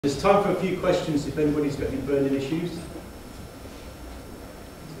There's time for a few questions if anybody's got any burning issues.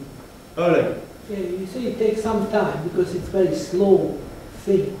 Ole. Yeah, you say it takes some time because it's very slow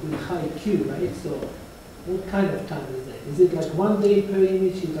thing with high Q, right? So what kind of time is that? Is it like 1 day per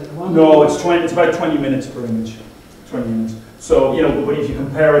image? Is it like one No, it's about 20 minutes per image. 20 minutes. So, you know, but if you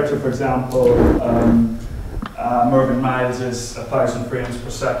compare it to, for example, Mervyn Miles's 1,000 frames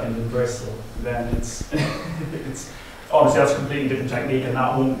per second in Bristol, then it's obviously that's a completely different technique, and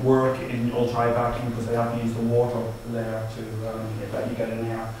that won't work in ultra high vacuum because they have to use the water layer to let you get in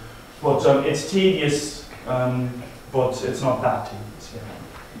air. But it's tedious, but it's not that tedious. Yeah.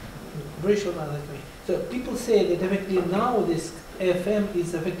 Very short one, like me. So people say that effectively now this FM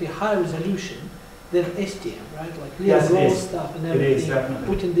is effectively high resolution than STM, right? Like real raw stuff and everything. It is, definitely.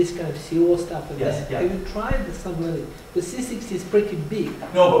 Putting this kind of CO stuff and yes, that. yeah. Have you tried this somewhere? The C60 is pretty big.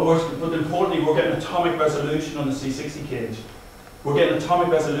 No, but importantly, we're getting atomic resolution on the C60 cage. We're getting atomic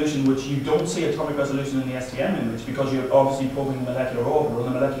resolution, which you don't see atomic resolution in the STM image because you're obviously probing the molecular orbital,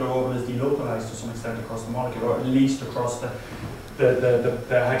 and the molecular orbital is delocalized to some extent across the molecule, or at least across the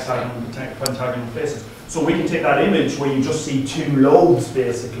hexagonal and pentagonal faces. So we can take that image where you just see two lobes,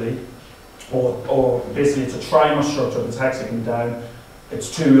 basically, or basically it's a trimer structure if it's hexagon down,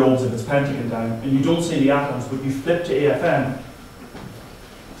 it's two lobes if it's pentagon down, and you don't see the atoms, but you flip to AFM.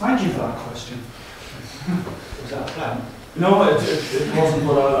 Thank you for that question. Was that a plan? No, it wasn't,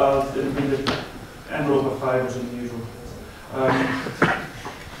 but it'll be the envelope of fibres in the usual place.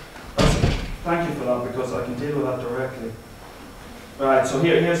 Thank you for that, because I can deal with that directly. Right, so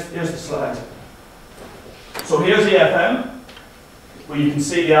here's the slide. So here's the FM, where you can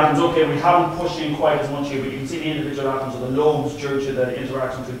see the atoms. Okay, we haven't pushed in quite as much here, but you can see the individual atoms or the lobes due to the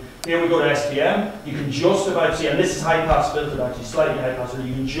interaction between. Here we go to STM. You can just about see, and this is high pass filtered actually, slightly high pass filtered.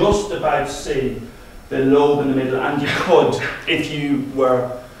 You can just about see the lobe in the middle, and you could, if you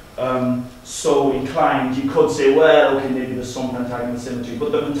were so inclined, you could say, well, okay, maybe there's some pentagonal symmetry,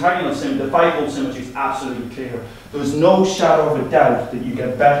 but the pentagonal symmetry, the 5-fold symmetry is absolutely clear. There's no shadow of a doubt that you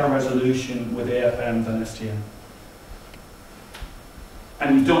get better resolution with AFM than STM.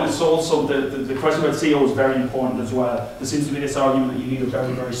 And you don't, it's also, the question about CO is very important as well. There seems to be this argument that you need a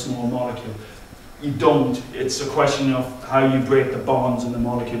very, very small molecule. You don't, it's a question of how you break the bonds in the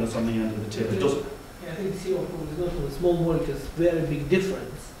molecule that's on the end of the tip. It doesn't. I think CO is not a small molecule, it's very big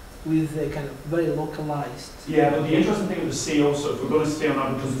difference with a kind of very localized. Yeah, but the interesting thing with the CO, so if we're going to stay on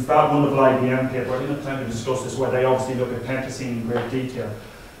that, because it's that wonderful IBM paper, I didn't have time to discuss this, where they obviously look at pentacene in great detail.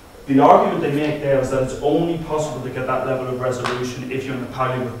 The argument they make there is that it's only possible to get that level of resolution if you're in the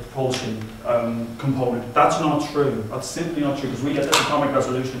Pauli with propulsion component. That's not true. That's simply not true, because we get this atomic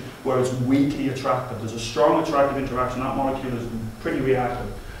resolution where it's weakly attractive. There's a strong attractive interaction. That molecule is pretty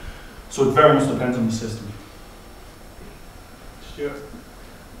reactive. So it very much depends on the system. Stuart,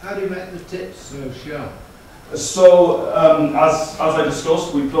 how do you make the tips so sharp? So, as I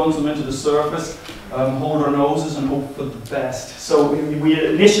discussed, we plunge them into the surface, hold our noses and hope for the best. So we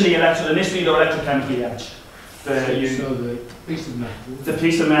initially they're electrochemically etched. So the piece of metal? The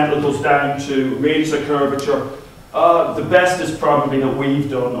piece of metal goes down to radius of curvature. The best is probably that we've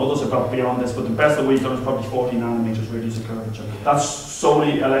done, others have got beyond this, but the best that we've done is probably 40 nanometers radius of curvature. That's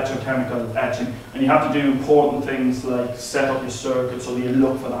solely electrochemical etching, and you have to do important things like set up your circuit so that you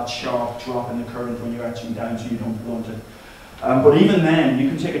look for that sharp drop in the current when you're etching down so you don't blunt it. But even then, you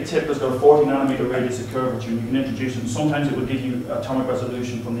can take a tip that's got a 40 nanometer radius of curvature and you can introduce it, and sometimes it will give you atomic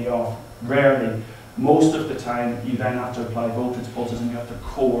resolution from the off. Rarely. Most of the time, you then have to apply voltage pulses and you have to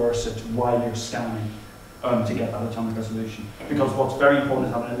coerce it while you're scanning. To get that atomic resolution. Because what's very important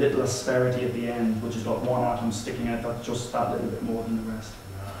is having a little asperity at the end, which has got one atom sticking out that's just that little bit more than the rest.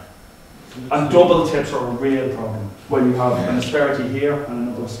 Right. And double tips are a real problem, where you have an asperity here and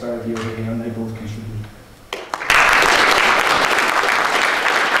another asperity over here, and they both contribute.